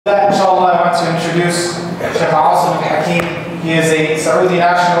introduce Sheikh Assim Al Hakeem. He is a Saudi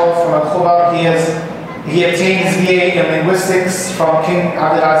national from al-Khubab. He obtained his BA in linguistics from King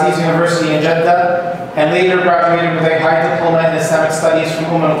𝐊�𝐲𝐿 University in Jeddah, and later graduated with a high diploma in Islamic studies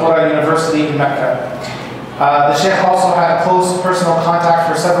from al-Qura University in Mecca. The Sheikh also had close personal contact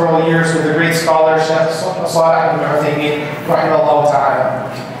for several years with the great scholar Sheikh 𝐊𝐲𝐿𝐿𝐴 rahimahullah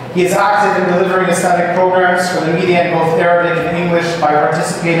ta'ala. He is active in delivering Islamic programs for the media in both Arabic and English by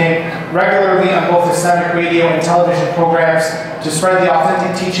participating regularly on both Islamic radio and television programs to spread the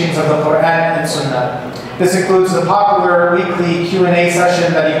authentic teachings of the Quran and Sunnah. This includes the popular weekly Q&A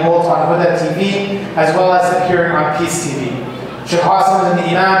session that he holds on Huda TV, as well as appearing on Peace TV. Sheikh Assim is the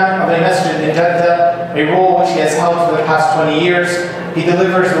Imam of a masjid in Jeddah, a role which he has held for the past 20 years. He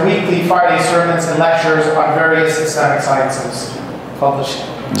delivers the weekly Friday sermons and lectures on various Islamic sciences. Fadl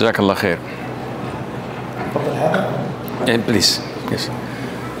Sheikh. Jazakallah khair. Please. Yes.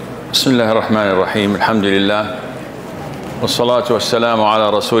 Bismillah ar-Rahman ar-Rahim. Alhamdulillah. Wassalatu wassalamu ala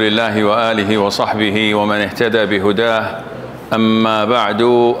Rasulillahi wa alihi wa sahbihi wa man ihtada bihudah. Amma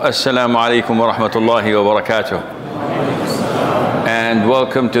ba'du. Assalamu alaikum wa rahmatullahi wa barakatuh. And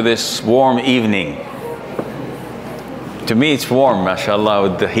welcome to this warm evening. To me it's warm, mashallah,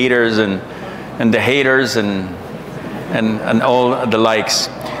 with the heaters and the haters and all the likes.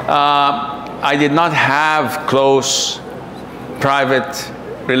 I did not have close private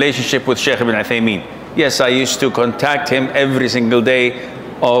relationship with Sheikh Ibn Uthaymeen. Yes, I used to contact him every single day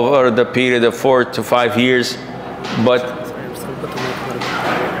over the period of 4 to 5 years, but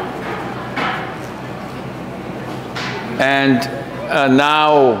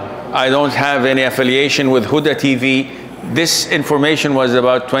now I don't have any affiliation with Huda TV. This information was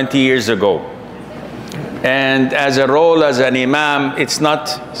about 20 years ago. And as a role as an imam, it's not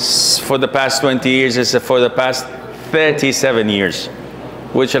for the past 20 years, it's for the past 37 years,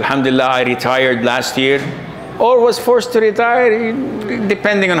 which alhamdulillah I retired last year, or was forced to retire,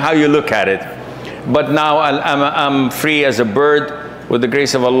 depending on how you look at it. But now I'm free as a bird with the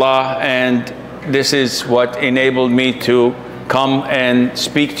grace of Allah, and this is what enabled me to come and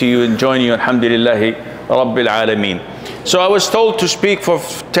speak to you and join you, alhamdulillahi rabbil alameen. So I was told to speak for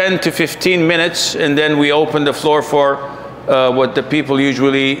 10 to 15 minutes, and then we open the floor for what the people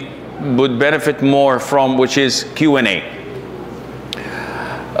usually would benefit more from, which is Q&A.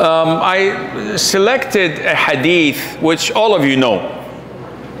 I selected a hadith which all of you know,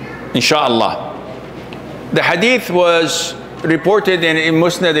 inshallah. The hadith was reported in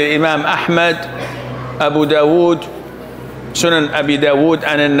Musnad al-Imam Ahmad, Abu Dawood, Sunan Abi Dawood,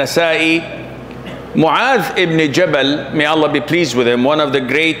 and al-Nasa'i. Muadh ibn Jabal, may Allah be pleased with him, one of the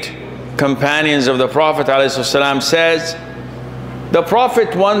great companions of the Prophet ﷺ, says, the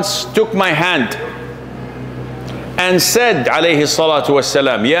Prophet once took my hand and said, alayhi salatu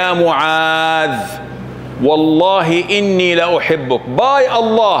wassalam, Ya Muadh, Wallahi inni la uhibbuk. By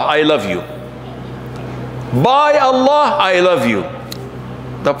Allah, I love you. By Allah, I love you.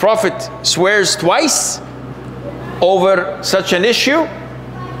 The Prophet swears twice over such an issue.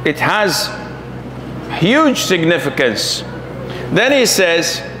 It has huge significance. Then he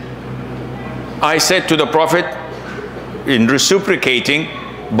says, I said to the Prophet, in reciprocating,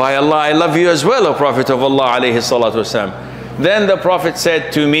 by Allah, I love you as well, O Prophet of Allah, alayhi salatu wasalam. Then the Prophet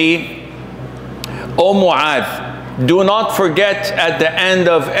said to me, O Muadh, do not forget at the end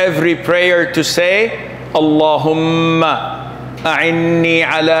of every prayer to say, Allahumma a'inni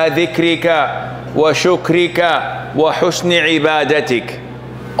ala dhikrika wa shukrika wa husni ibadatik.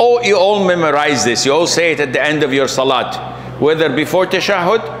 Oh, you all memorize this. You all say it at the end of your salat, whether before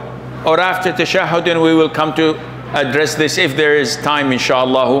tashahhud or after tashahhud, and we will come to address this if there is time,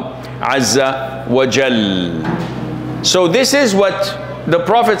 inshallah azza wa jal. So this is what the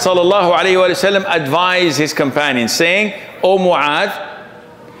Prophet sallallahu alaihi wasallam advised his companions, saying, O Muadh,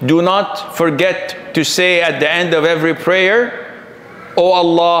 do not forget to say at the end of every prayer, O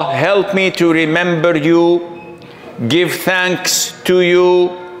Allah, help me to remember you, give thanks to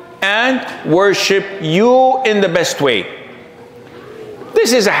you, and worship you in the best way.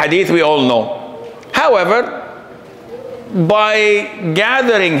 This is a hadith we all know. However, by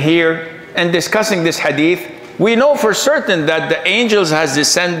gathering here and discussing this hadith, we know for certain that the angels has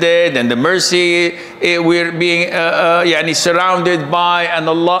descended, and the mercy we're being surrounded by, and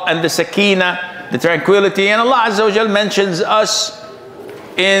Allah, and the sakina, the tranquility, and Allah Azza wa Jal mentions us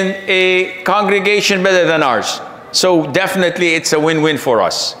in a congregation better than ours. So definitely it's a win-win for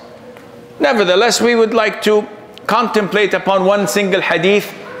us. Nevertheless, we would like to contemplate upon one single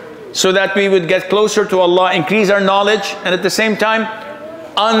hadith so that we would get closer to Allah, increase our knowledge, and at the same time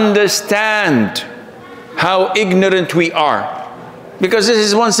understand how ignorant we are Because this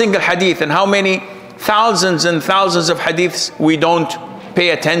is one single hadith, and how many thousands and thousands of hadiths we don't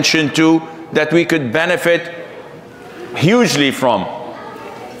pay attention to that we could benefit hugely from.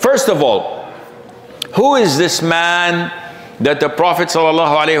 First of all, who is this man that the Prophet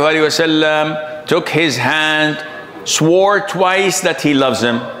ﷺ took his hand, swore twice that he loves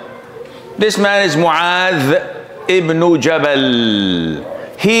him? This man is Muadh ibn Jabal.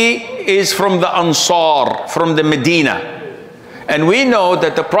 He is from the Ansar, from the Medina. And we know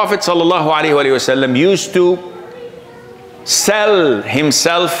that the Prophet ﷺ used to sell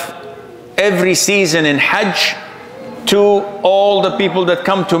himself every season in Hajj to all the people that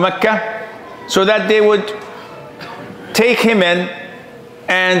come to Mecca, so that they would take him in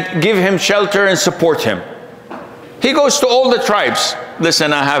and give him shelter and support him. He goes to all the tribes.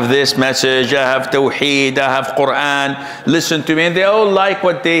 Listen, I have this message, I have Tawheed, I have Quran, listen to me. And they all like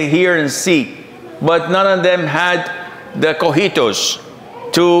what they hear and see. But none of them had the cojitos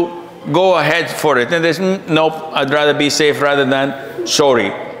to go ahead for it. And they said, nope, I'd rather be safe rather than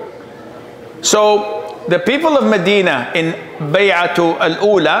sorry. So the people of Medina in Bay'atu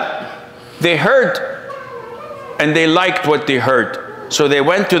al-Ula, they heard and they liked what they heard. So they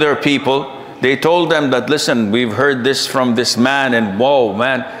went to their people. They told them that, listen, we've heard this from this man, and whoa,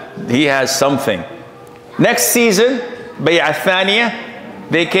 man, he has something. Next season, Bay'at Thaniya,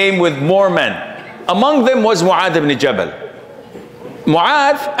 they came with more men. Among them was Muadh ibn Jabal.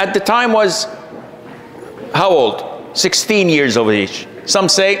 Muadh at the time was how old? 16 years of age. Some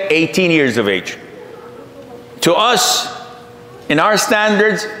say 18 years of age. To us, in our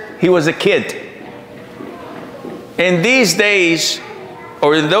standards, he was a kid. In these days,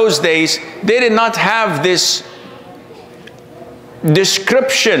 or in those days, they did not have this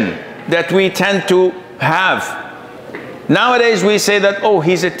description that we tend to have. Nowadays we say that, oh,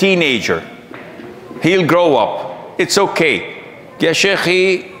 he's a teenager, he'll grow up, it's okay. Yeah, Sheikh,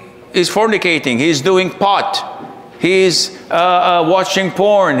 he is fornicating, he's doing pot, he's watching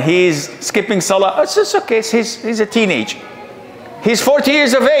porn, he's skipping salah. It's just okay, he's a teenager. He's 40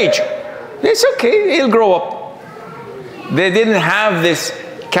 years of age, it's okay, he'll grow up. They didn't have this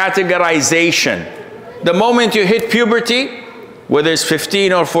categorization. The moment you hit puberty, whether it's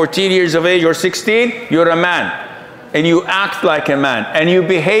 15 or 14 years of age or 16, you're a man. And you act like a man. And you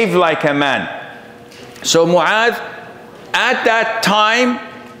behave like a man. So Muadh, at that time,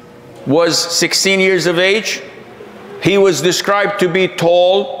 was 16 years of age. He was described to be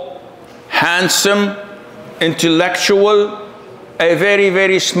tall, handsome, intellectual, a very,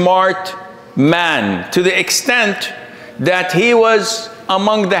 very smart man, to the extent that he was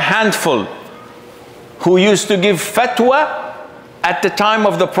among the handful who used to give fatwa at the time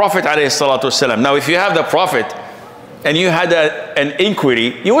of the Prophet ﷺ. Now, if you have the Prophet and you had an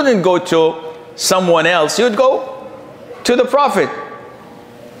inquiry, you wouldn't go to someone else, you would go to the Prophet.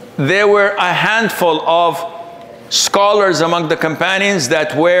 There were a handful of scholars among the companions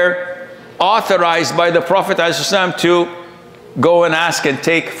that were authorized by the Prophet ﷺ to go and ask and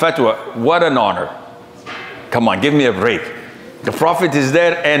take fatwa. What an honor. Come on, give me a break. The Prophet is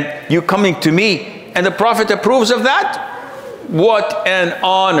there and you coming to me and the Prophet approves of that? What an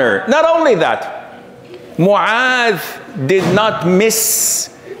honor. Not only that, Muadh did not miss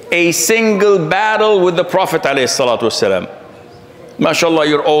a single battle with the Prophet ﷺ. MashaAllah,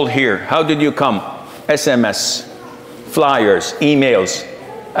 you're all here. How did you come? SMS, flyers, emails.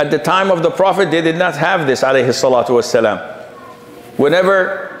 At the time of the Prophet, they did not have this ﷺ.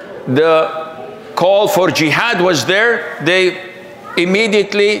 Whenever the call for jihad was there, they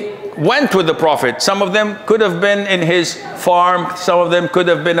immediately went with the Prophet. Some of them could have been in his farm, some of them could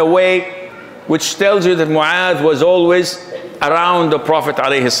have been away, which tells you that Muadh was always around the Prophet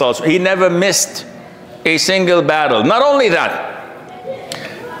ﷺ. He never missed a single battle. Not only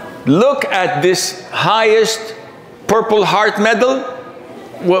that, look at this highest Purple Heart medal.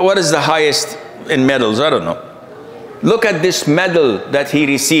 What is the highest in medals? I don't know. Look at this medal that he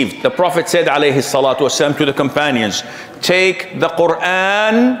received. The Prophet said ﷺ to the companions, take the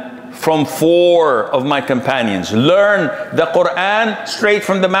Quran from 4 of my companions. Learn the Quran straight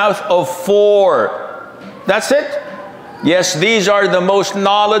from the mouth of 4. That's it? Yes, these are the most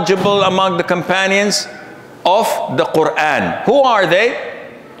knowledgeable among the companions of the Quran. Who are they?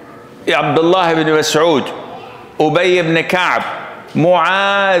 Abdullah ibn Mas'ud, Ubay ibn Ka'b,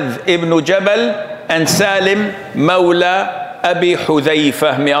 Muadh ibn Jabal, and Salim Mawla Abi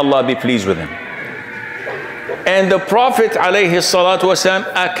Hudhayfah, may Allah be pleased with him. And the Prophet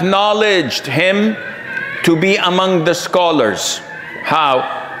ﷺ acknowledged him to be among the scholars. How?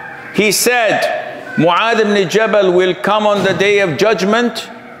 He said, Muadh ibn Jabal will come on the day of judgment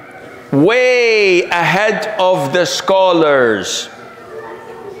way ahead of the scholars.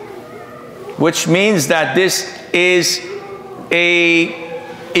 which means that this is a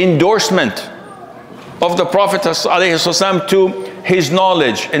endorsement of the Prophet ﷺ to his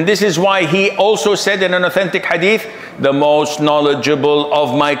knowledge. And this is why he also said in an authentic hadith, the most knowledgeable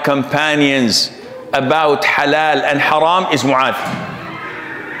of my companions about halal and haram is Muadh.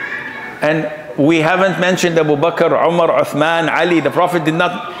 And we haven't mentioned Abu Bakr, Umar, Uthman, Ali. The Prophet did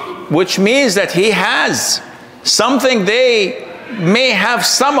not, which means that he has something they may have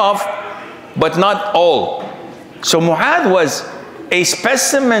some of, but not all. So Muadh was a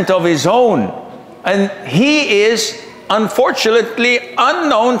specimen of his own. And he is unfortunately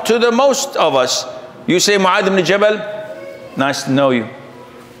unknown to the most of us. You say Muadh ibn Jabal, nice to know you.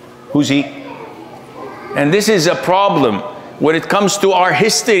 Who's he? And this is a problem when it comes to our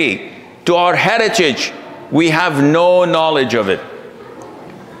history, to our heritage. We have no knowledge of it.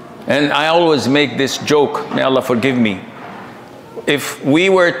 And I always make this joke, may Allah forgive me. If we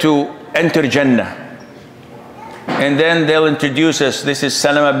were to enter Jannah, and then they'll introduce us, this is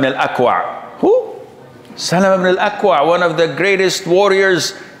Salama ibn al-Aqwa'. Who? Salama ibn al-Aqwa', one of the greatest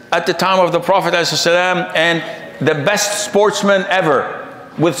warriors at the time of the Prophet ﷺ, and the best sportsman ever,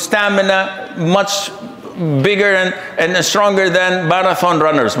 with stamina much bigger and stronger than marathon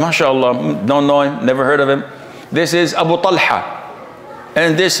runners. MashaAllah, don't know him, never heard of him. This is Abu Talha,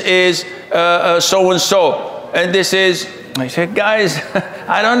 and this is so-and-so, and this is, I said, guys,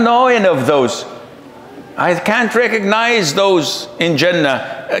 I don't know any of those. I can't recognize those in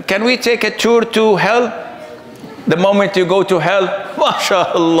Jannah. Can we take a tour to hell? The moment you go to hell,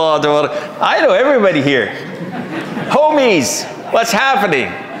 MashaAllah, I know everybody here. Homies, what's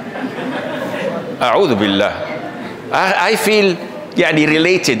happening? A'udhu billah. I feel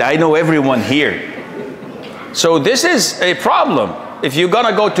related. I know everyone here. So this is a problem. If you're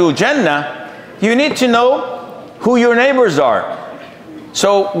gonna go to Jannah, you need to know who your neighbors are.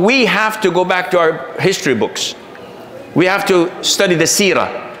 So we have to go back to our history books. We have to study the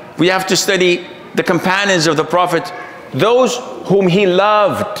seerah. We have to study the companions of the Prophet, those whom he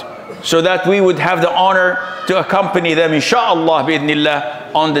loved, so that we would have the honor to accompany them, inshaAllah,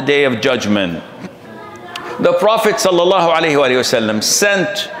 bi'idhnillah, on the day of judgment. The Prophet ﷺ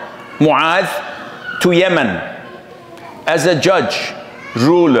sent Muadh to Yemen as a judge,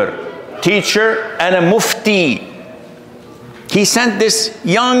 ruler, teacher, and a mufti. He sent this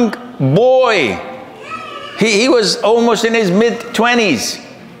young boy. He was almost in his mid-20s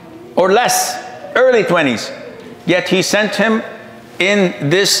or less, early 20s. Yet he sent him in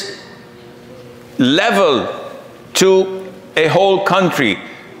this level to a whole country.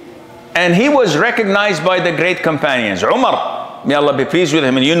 And he was recognized by the great companions. Umar, may Allah be pleased with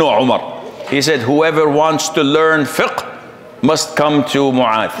him, and you know Umar. He said, whoever wants to learn fiqh must come to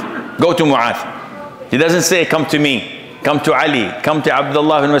Muadh. Go to Muadh. He doesn't say, come to me. Come to Ali, come to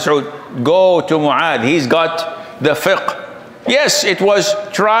Abdullah bin Mas'ud. Go to Muadh, he's got the fiqh. Yes, it was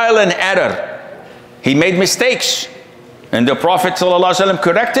trial and error. He made mistakes. And the Prophet ﷺ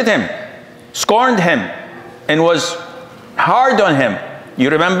corrected him, scorned him, and was hard on him. You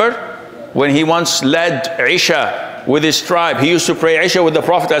remember when he once led Isha with his tribe? He used to pray Isha with the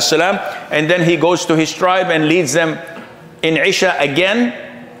Prophet ﷺ, and then he goes to his tribe and leads them in Isha again,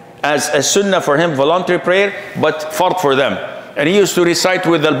 as a sunnah for him, voluntary prayer, but fard for them. And he used to recite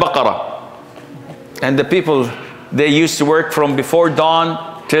with Al-Baqarah. And the people, they used to work from before dawn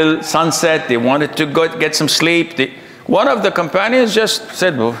till sunset. They wanted to go get some sleep. One of the companions just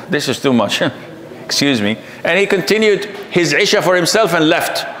said, oh, this is too much. Excuse me. And he continued his Isha for himself and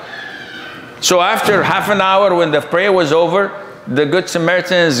left. So after half an hour, when the prayer was over, the good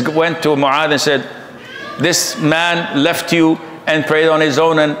Samaritans went to Muadh and said, this man left you and prayed on his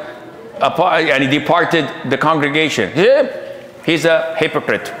own, and he departed the congregation. He's a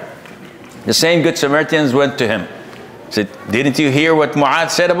hypocrite. The same good Samaritans went to him. Said, didn't you hear what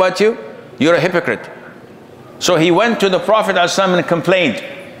Muadh said about you? You're a hypocrite. So he went to the Prophet ﷺ and complained.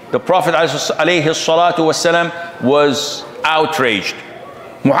 The Prophet ﷺ was outraged.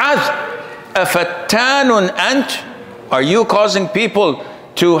 Muadh, afattanun ant? Are you causing people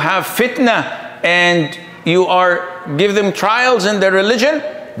to have fitna, and you are give them trials in their religion?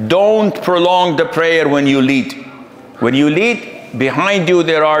 Don't prolong the prayer when you lead. When you lead, behind you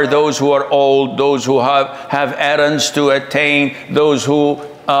there are those who are old, those who have errands to attain, those who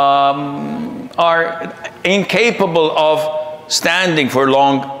are incapable of standing for a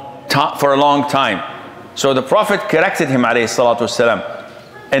long time. So the Prophet corrected him, alayhi salatu wasalam.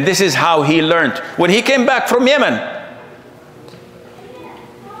 And this is how he learned. When he came back from Yemen,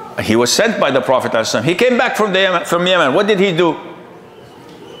 he was sent by the Prophet ﷺ. He came back from Yemen. What did he do?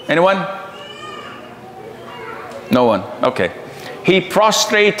 Anyone? No one. Okay. he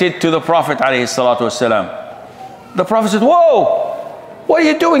prostrated to the Prophet ﷺ. The Prophet said, whoa, what are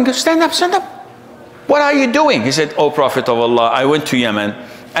you doing? Stand up, stand up. What are you doing? He said, O Prophet of Allah, I went to Yemen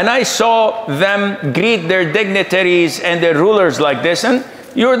and I saw them greet their dignitaries and their rulers like this, and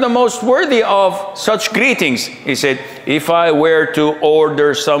you're the most worthy of such greetings. He said, if I were to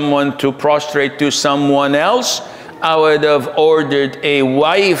order someone to prostrate to someone else, I would have ordered a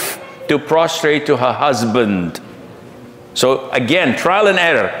wife to prostrate to her husband. So again, trial and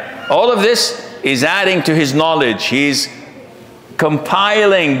error. All of this is adding to his knowledge. He's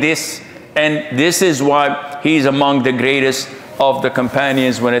compiling this, and this is why he's among the greatest of the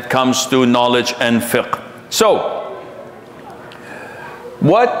companions when it comes to knowledge and fiqh. So,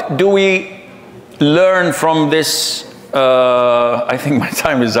 what do we learn from this? I think my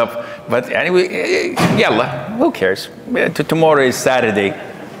time is up, but anyway, yallah, who cares? Tomorrow is Saturday.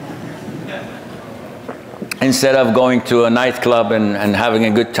 Instead of going to a nightclub and having a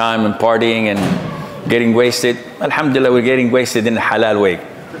good time and partying and getting wasted, alhamdulillah, we're getting wasted in a halal way.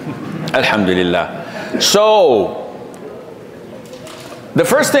 Alhamdulillah. So, the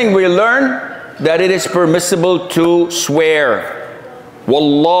first thing we learn, that it is permissible to swear.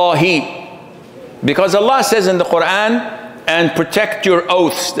 Wallahi. Because Allah says in the Quran, and protect your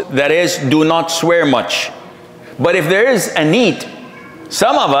oaths, that is, do not swear much. But if there is a need,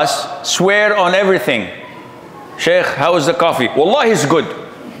 some of us swear on everything. Sheikh, how is the coffee? Wallahi, it's good.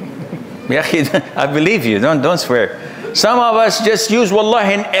 I believe you, don't swear. Some of us just use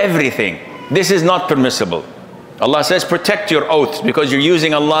wallahi in everything. This is not permissible. Allah says protect your oaths because you're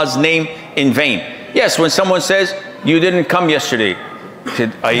using Allah's name in vain. Yes, when someone says, you didn't come yesterday. I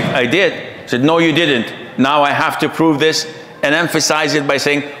said, I did. I said, no, you didn't. Now I have to prove this and emphasize it by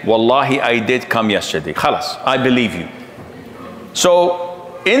saying, wallahi, I did come yesterday. Khalas, I believe you.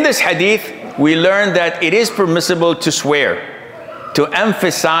 So, in this hadith, we learn that it is permissible to swear, to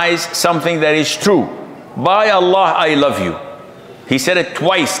emphasize something that is true. By Allah, I love you. He said it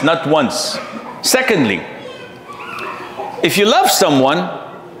twice, not once. Secondly, if you love someone,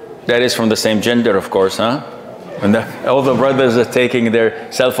 that is from the same gender, of course, huh? And all the brothers are taking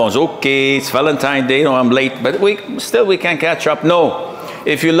their cell phones. Okay, it's Valentine's Day, I'm late, but we can catch up. No.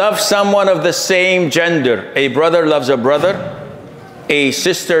 If you love someone of the same gender, a brother loves a brother, a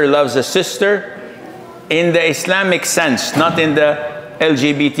sister loves a sister, in the Islamic sense, not in the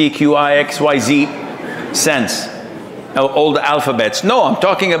LGBTQIXYZ sense, all the alphabets. No, I'm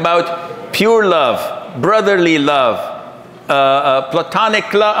talking about pure love, brotherly love,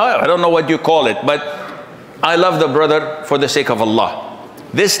 platonic love. I don't know what you call it, but I love the brother for the sake of Allah.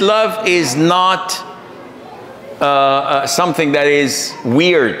 This love is not something that is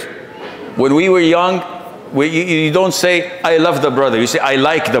weird. When we were young, you don't say, I love the brother. You say, I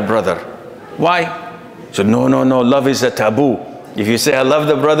like the brother. Why? So no, love is a taboo. If you say, I love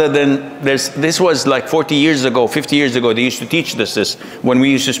the brother, then this was like 40 years ago, 50 years ago. They used to teach this when we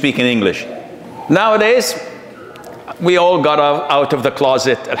used to speak in English. Nowadays, we all got out of the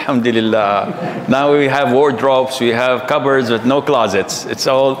closet, alhamdulillah. Now we have wardrobes, we have cupboards with no closets. It's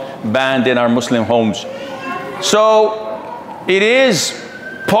all banned in our Muslim homes. So it is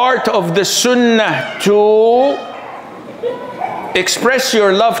part of the sunnah to express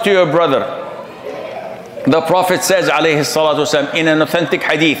your love to your brother. The Prophet says, alayhi salatu wasalam, in an authentic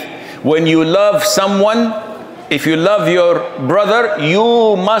hadith, when you love someone, if you love your brother,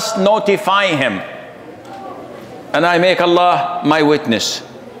 you must notify him. And I make Allah my witness.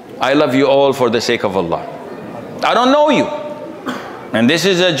 I love you all for the sake of Allah. I don't know you. And this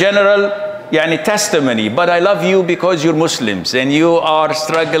is a general testimony, but I love you because you're Muslims and you are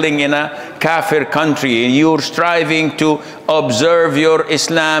struggling in a kafir country and you're striving to observe your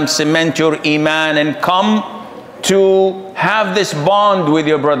Islam, cement your Iman and come to have this bond with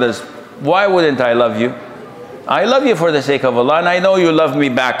your brothers. Why wouldn't I love you? I love you for the sake of Allah and I know you love me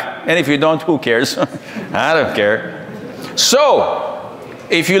back. And if you don't, who cares? I don't care. So,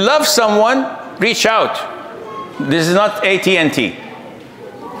 if you love someone, reach out. This is not AT&T.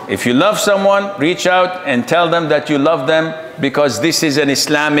 If you love someone, reach out and tell them that you love them because this is an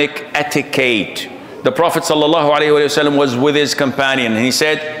Islamic etiquette. The Prophet ﷺ was with his companion and he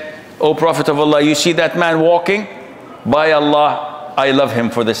said, O Prophet of Allah, you see that man walking? By Allah, I love him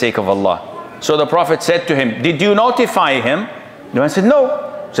for the sake of Allah. So the Prophet said to him, did you notify him? The man said,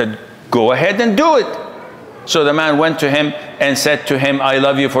 no. He said, go ahead and do it. So the man went to him and said to him, I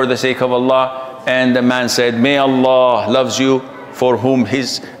love you for the sake of Allah. And the man said, may Allah loves you for whom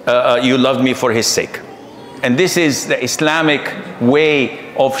you loved me for his sake. And this is the Islamic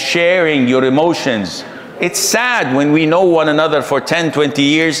way of sharing your emotions. It's sad when we know one another for 10, 20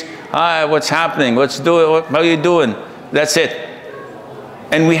 years. Hi, what's happening? How are you doing? That's it.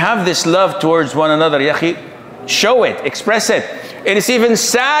 And we have this love towards one another. Yakhi, show it, express it. And it's even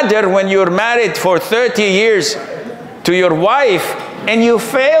sadder when you're married for 30 years to your wife and you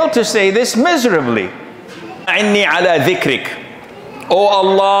fail to say this miserably. Inni ala dhikrik. Oh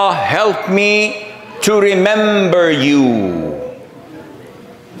Allah, help me to remember you.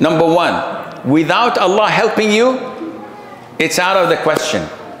 Number one, without Allah helping you, it's out of the question.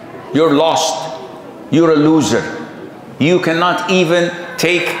 You're lost. You're a loser. You cannot even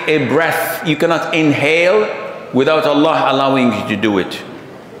take a breath. You cannot inhale without Allah allowing you to do it.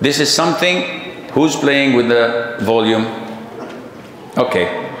 This is something. Who's playing with the volume? Okay,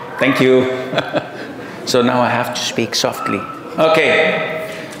 thank you. So now I have to speak softly. Okay,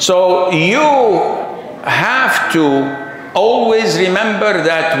 so you have to always remember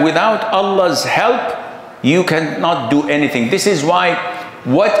that without Allah's help, you cannot do anything. This is why,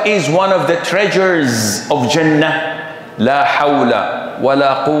 what is one of the treasures of Jannah? La hawla wa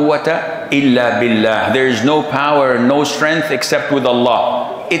la quwwata illa billah. There is no power, no strength except with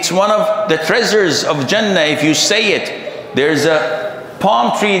Allah. It's one of the treasures of Jannah. If you say it, there's a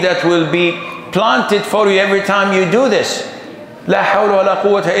palm tree that will be planted for you every time you do this. La hawla wa la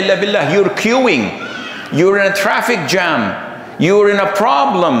quwwata illa billah. You're queuing. You're in a traffic jam. You're in a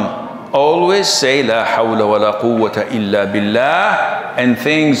problem. Always say La hawla wa la quwwata illa billah, and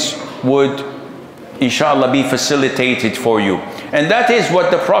things would inshallah be facilitated for you. And that is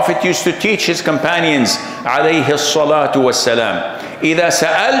what the Prophet used to teach his companions, alayhi salatu wassalam. إِذَا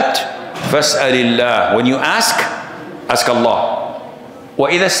سَأَلْتَ فَاسْأَلِ اللَّهِ. When you ask Allah.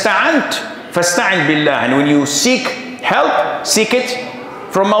 وَإِذَا اسْتَعَنْتَ فَاسْتَعِنْ بِاللَّهِ. And when you seek help, seek it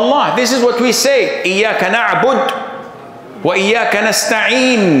from Allah. This is what we say, إِيَّاكَ نَعْبُدْ وَإِيَّاكَ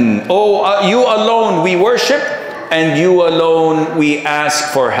نَسْتَعِينَ. Oh, you alone we worship, and you alone we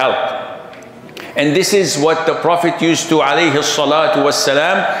ask for help. And this is what the Prophet used to, alayhi salatu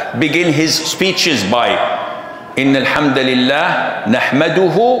wassalam, begin his speeches by. Inna alhamdulillah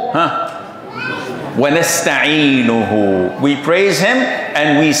nahmaduhu wa nasta'inuhu. We praise him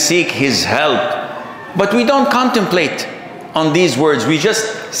and we seek his help. But we don't contemplate on these words. We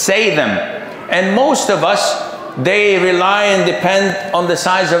just say them. And most of us, they rely and depend on the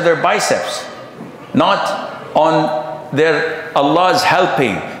size of their biceps, not on their Allah's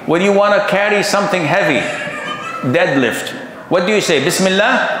helping. When you want to carry something heavy, deadlift, what do you say?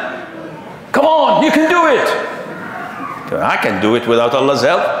 Bismillah? Come on, you can do it. I can do it without Allah's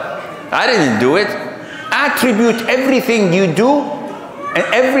help. I didn't do it. Attribute everything you do and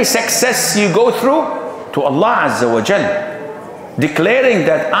every success you go through to Allah Azza wa Jal, declaring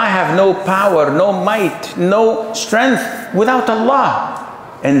that I have no power, no might, no strength without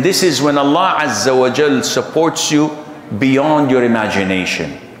Allah. And this is when Allah Azza wa Jal supports you beyond your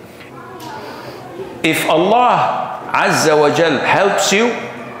imagination. If Allah Azza wa Jal helps you,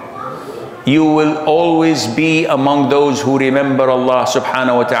 you will always be among those who remember Allah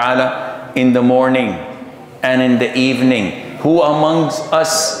subhanahu wa ta'ala in the morning and in the evening. Who amongst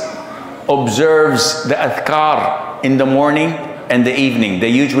us observes the adhkar in the morning and the evening? They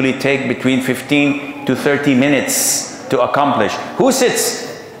usually take between 15 to 30 minutes to accomplish. Who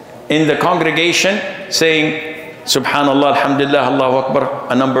sits in the congregation saying Subhanallah, Alhamdulillah, Allahu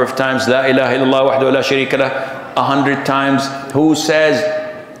Akbar a number of times, La ilaha illallah wahdahu la sharika lah 100 times? Who says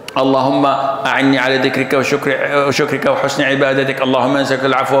Allahumma a'inni ala dhikrika wa shukrika wa husni ibadatik, Allahumma ansaka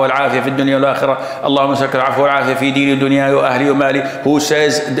al-afwa wal afiya fi dunya wal akhirah, Allahumma ansaka al-afwa wal afiya fi dini dunya wa ahli wa mali? Who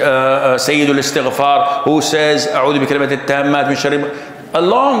says Sayyidul Istighfar? Who says A'udhu bi kalimati at-tammat min sharri? A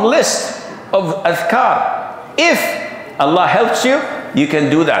long list of adhkar. If Allah helps you, you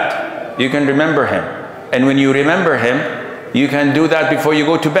can do that. You can remember Him. And when you remember Him, you can do that before you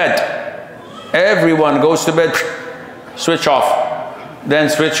go to bed. Everyone goes to bed, switch off, then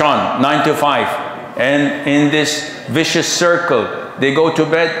switch on, 9 to 5. And in this vicious circle, they go to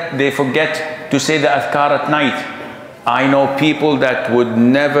bed, they forget to say the adhkar at night. I know people that would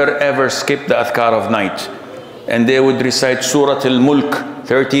never ever skip the adhkar of night. And they would recite Surah Al-Mulk,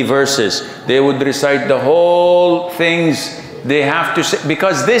 30 verses. They would recite the whole things they have to say,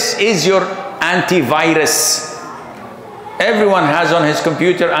 because this is your antivirus. Everyone has on his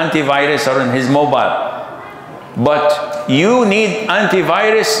computer antivirus or on his mobile. But you need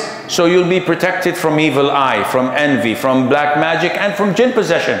antivirus so you'll be protected from evil eye, from envy, from black magic, and from jinn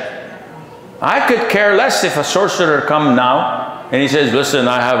possession. I could care less if a sorcerer come now and he says, listen,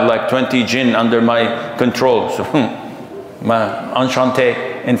 I have like 20 jinn under my control. So,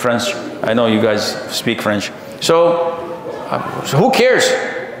 enchanté in French. I know you guys speak French. So who cares?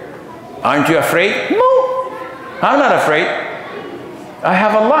 Aren't you afraid? No, I'm not afraid. I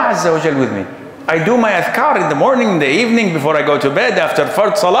have Allah Azza wa Jal with me. I do my adhkar in the morning, in the evening, before I go to bed, after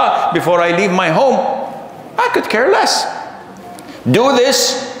fard salah, before I leave my home. I could care less. Do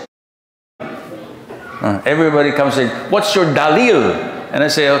this. Everybody comes and says, what's your dalil? And I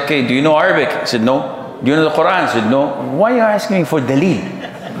say, okay, do you know Arabic? He said, no. Do you know the Quran? I said, no. Why are you asking me for dalil?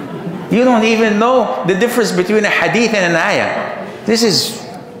 You don't even know the difference between a hadith and an ayah. This is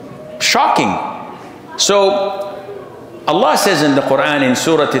shocking. So, Allah says in the Quran in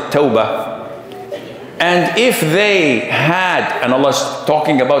Surah At-Tawbah, and if they had, and Allah's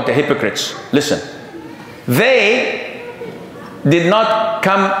talking about the hypocrites, listen, they did not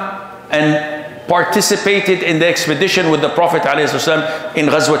come and participated in the expedition with the Prophet ﷺ in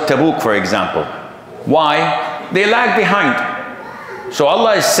Ghazwat Tabuk, for example. Why? They lagged behind. So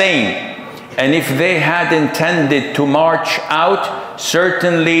Allah is saying, and if they had intended to march out,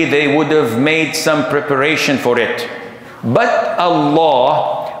 certainly they would have made some preparation for it. But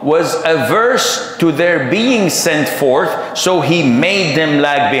Allah was averse to their being sent forth, so He made them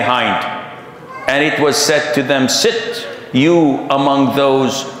lag behind. And it was said to them, sit you among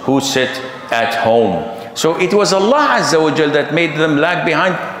those who sit at home. So it was Allah Azza wa Jal that made them lag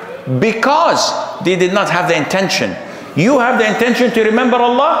behind because they did not have the intention. You have the intention to remember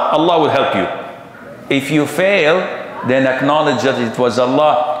Allah, Allah will help you. If you fail, then acknowledge that it was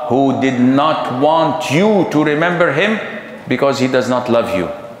Allah who did not want you to remember Him because He does not love you.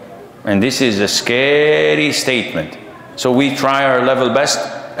 And this is a scary statement. So we try our level best,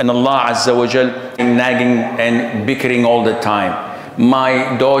 and Allah Azza wa Jal nagging and bickering all the time.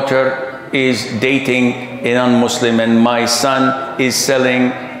 My daughter is dating a non-Muslim, and my son is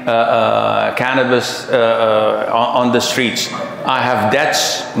selling cannabis on the streets. I have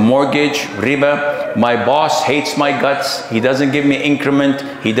debts, mortgage, riba. My boss hates my guts. He doesn't give me increment.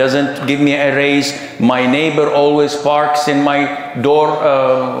 He doesn't give me a raise. My neighbor always parks in my door.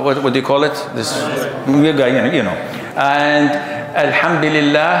 What do you call it? This guy, you know. And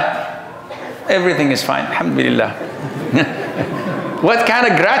alhamdulillah, everything is fine. Alhamdulillah. What kind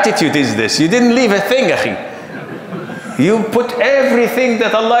of gratitude is this? You didn't leave a thing, akhi. You put everything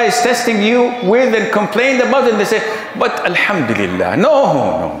that Allah is testing you with and complained about it, and they say, but alhamdulillah.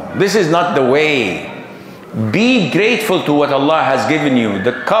 No, this is not the way. Be grateful to what Allah has given you.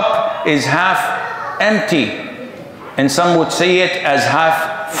 The cup is half empty, and some would say it as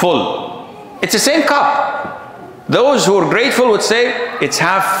half full. It's the same cup. Those who are grateful would say it's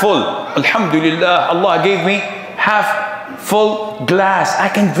half full. Alhamdulillah, Allah gave me half full glass. I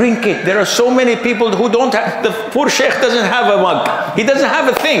can drink it. There are so many people who don't have, the poor sheikh doesn't have a mug. He doesn't have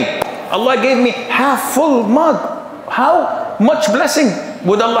a thing. Allah gave me half full mug. How much blessing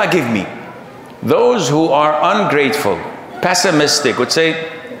would Allah give me? Those who are ungrateful, pessimistic would say,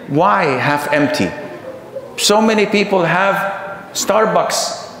 why half empty? So many people have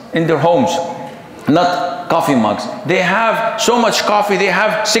Starbucks in their homes, not coffee mugs. They have so much coffee, they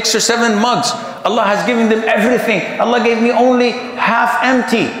have 6 or 7 mugs. Allah has given them everything. Allah gave me only half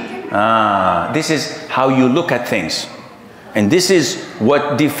empty. This is how you look at things. And this is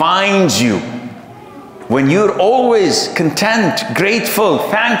what defines you. When you're always content, grateful,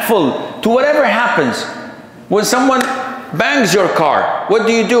 thankful to whatever happens. When someone bangs your car, what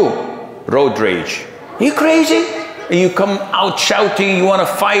do? Road rage. Are you crazy? You come out shouting, you want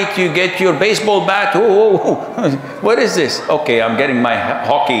to fight, you get your baseball bat. What is this? Okay, I'm getting my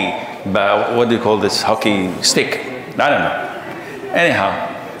hockey, what do you call this, hockey stick? I don't know. Anyhow,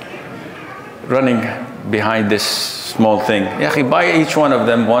 running behind this small thing. Yahi, buy each one of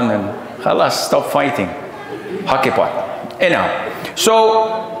them one and khalas, stop fighting. Hockey pot. Anyhow,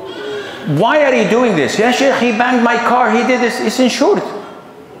 so why are you doing this? Yeah, Sheikh, he banged my car, he did this, it's insured.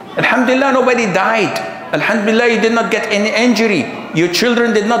 Alhamdulillah, nobody died. Alhamdulillah, you did not get any injury. Your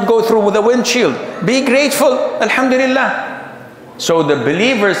children did not go through with a windshield. Be grateful. Alhamdulillah. So the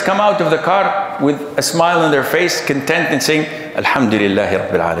believers come out of the car with a smile on their face, content and saying, Alhamdulillahi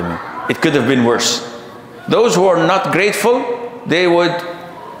Rabbil Alameen. It could have been worse. Those who are not grateful, they would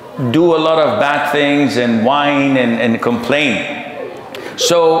do a lot of bad things and whine and complain.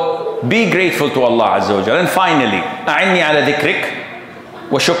 So be grateful to Allah Azza wa Jalla. And finally, أعني على ذكرك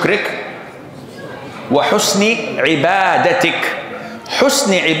وشكرك وَحُسْنِ عِبَادَتِكَ.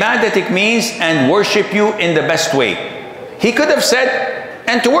 Husni ibadatik means and worship you in the best way. He could have said,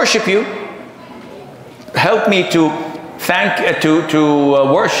 and to worship you. Help me to thank,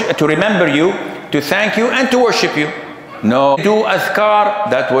 worship, to remember you, to thank you, and to worship you. No. Do adhkar,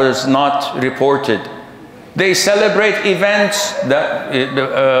 that was not reported. They celebrate events,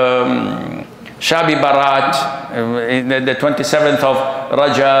 Shabi Barat, the 27th of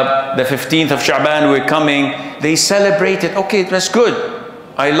Rajab, the 15th of Sha'ban, we're coming. They celebrated. Okay, that's good.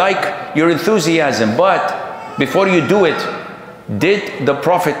 I like your enthusiasm. But before you do it, did the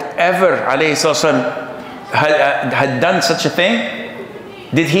Prophet ever, alayhi salam, had done such a thing?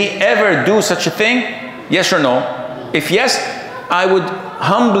 Did he ever do such a thing? Yes or no? If yes, I would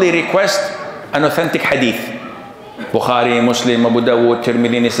humbly request an authentic hadith. Bukhari, Muslim, Abu Dawud,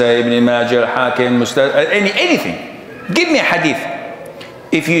 Tirmidhi, Nasa'i, Ibn Majah, al-Hakim, Mustad, anything. Give me a hadith.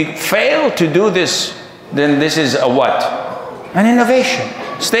 If you fail to do this, then this is a what? An innovation.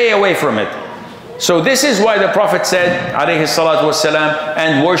 Stay away from it. So this is why the Prophet said, alayhi salatu wasalam,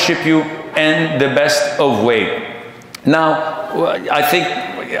 and worship you in the best of way. Now, I think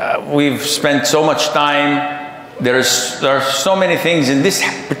we've spent so much time. There are so many things in this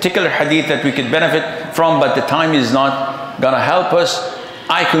particular hadith that we could benefit from, but the time is not going to help us.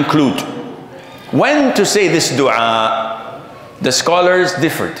 I conclude. When to say this dua? The scholars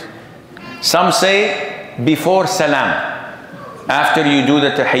differed. Some say before salam. After you do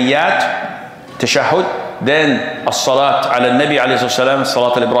the tahiyyat, tashahhud, then as-salat ala nabi alayhi salam,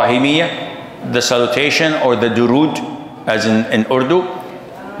 salat al-Ibrahimiyya, the salutation or the durood, as in Urdu.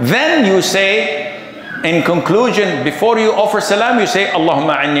 Then you say, in conclusion, before you offer salam, you say,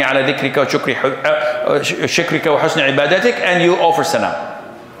 Allahumma anni ala dhikrika wa shukrika wa husni ibadatik, and you offer salam.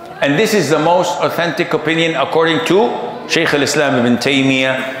 And this is the most authentic opinion according to Shaykh al-Islam ibn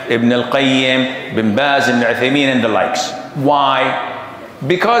Taymiyyah, Ibn al-Qayyim, Ibn Baz, Ibn Uthaymin, and the likes. Why?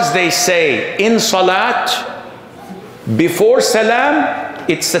 Because they say in salat, before salam,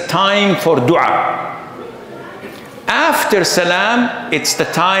 it's the time for dua. After salam, it's the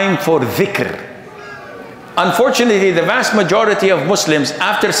time for dhikr. Unfortunately, the vast majority of Muslims,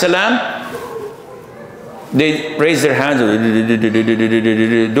 after salam, they raise their hands,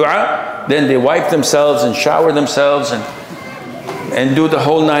 dua, then they wipe themselves and shower themselves and do the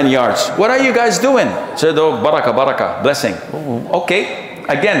whole 9 yards. What are you guys doing? Said, oh, barakah, barakah, blessing. Okay,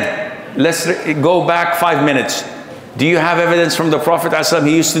 again, let's go back 5 minutes. Do you have evidence from the Prophet ﷺ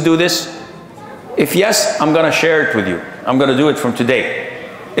he used to do this? If yes, I'm going to share it with you. I'm going to do it from today.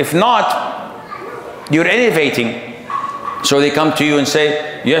 If not, you're innovating. So they come to you and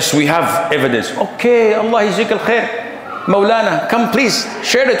say, yes, we have evidence. Okay, Allah yajzika al-khair. Maulana, come please,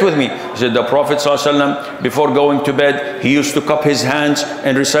 share it with me. He said, the Prophet ﷺ, before going to bed, he used to cup his hands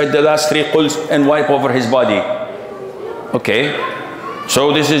and recite the last 3 quls and wipe over his body. Okay,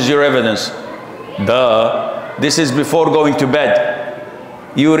 so this is your evidence. Duh, this is before going to bed.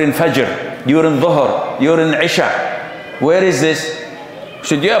 You're in Fajr, you're in Dhuhr, you're in Isha. Where is this? He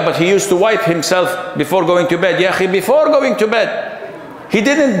said, yeah, but he used to wipe himself before going to bed. Yeah, before going to bed. He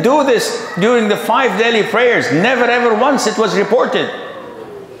didn't do this during the 5 daily prayers. Never ever once it was reported.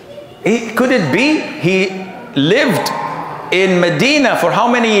 Could it be he lived in Medina for how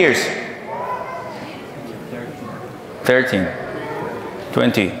many years? 13,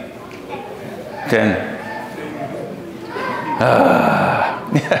 20, 10.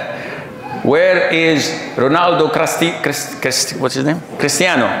 Where is Ronaldo what's his name?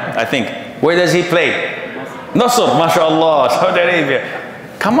 Cristiano, I think. Where does he play? Nasr, mashallah, Saudi Arabia.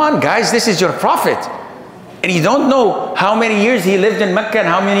 Come on, guys, this is your Prophet. And you don't know how many years he lived in Mecca and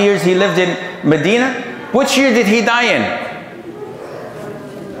how many years he lived in Medina? Which year did he die in?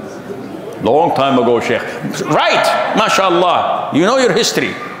 Long time ago, Sheikh. Right, mashallah. You know your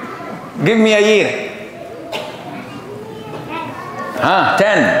history. Give me a year.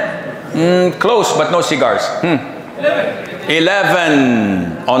 10. Close, but no cigars.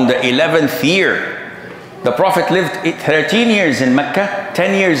 11. On the 11th year. The Prophet lived 13 years in Mecca,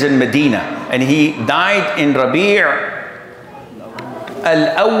 10 years in Medina. And he died in Rabi'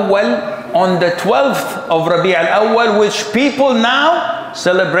 al-Awwal on the 12th of Rabi' al-Awwal, which people now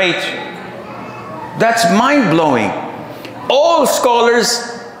celebrate. That's mind-blowing. All scholars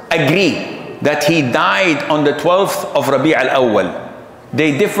agree that he died on the 12th of Rabi' al-Awwal.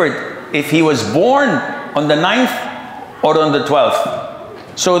 They differed if he was born on the 9th or on the 12th.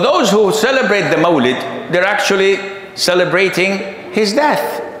 So those who celebrate the Mawlid, they're actually celebrating his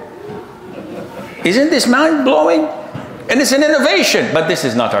death. Isn't this mind-blowing? And it's an innovation, but this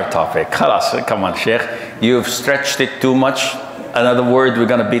is not our topic. Khalas, come on, Sheikh. You've stretched it too much. Another word, we're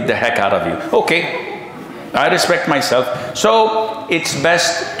going to beat the heck out of you. Okay, I respect myself. So it's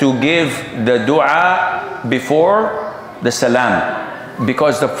best to give the dua before the salam,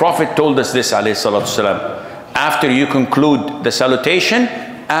 because the Prophet told us this, alayhi salatu wasalam. After you conclude the salutation,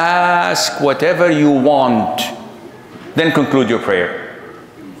 ask whatever you want, then conclude your prayer.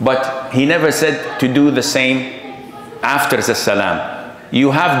 But he never said to do the same after the salam.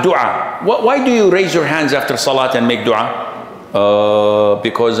 You have dua. Why do you raise your hands after salat and make dua?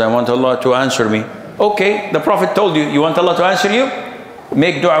 Because I want Allah to answer me. Okay, the Prophet told you, you want Allah to answer you?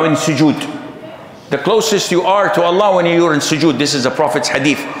 make dua in sujood. The closest you are to Allah when you're in sujood. This is the Prophet's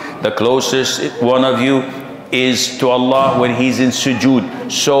hadith. The closest one of you is to Allah when he's in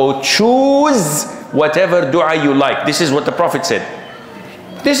sujood. So choose whatever dua you like. This is what the Prophet said.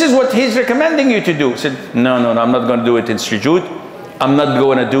 This is what he's recommending you to do. He said, no, I'm not going to do it in sujood. I'm not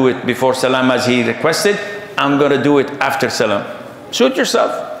going to do it before salam as he requested. I'm going to do it after salam. Suit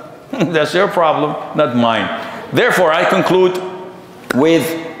yourself. That's your problem, not mine. Therefore, I conclude with,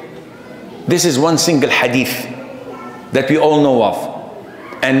 this is one single hadith that we all know of.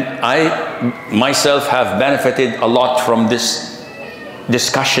 And I myself have benefited a lot from this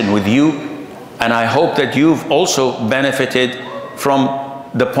discussion with you. And I hope that you've also benefited from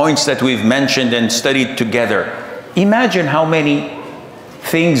the points that we've mentioned and studied together. Imagine how many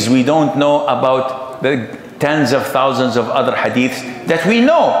things we don't know about the tens of thousands of other hadiths that we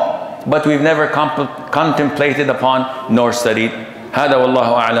know, but we've never contemplated upon nor studied. هذا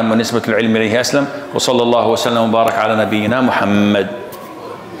والله أعلم ونسبة العلم إليه أسلم وصلى الله وسلم وبارك على نبينا محمد.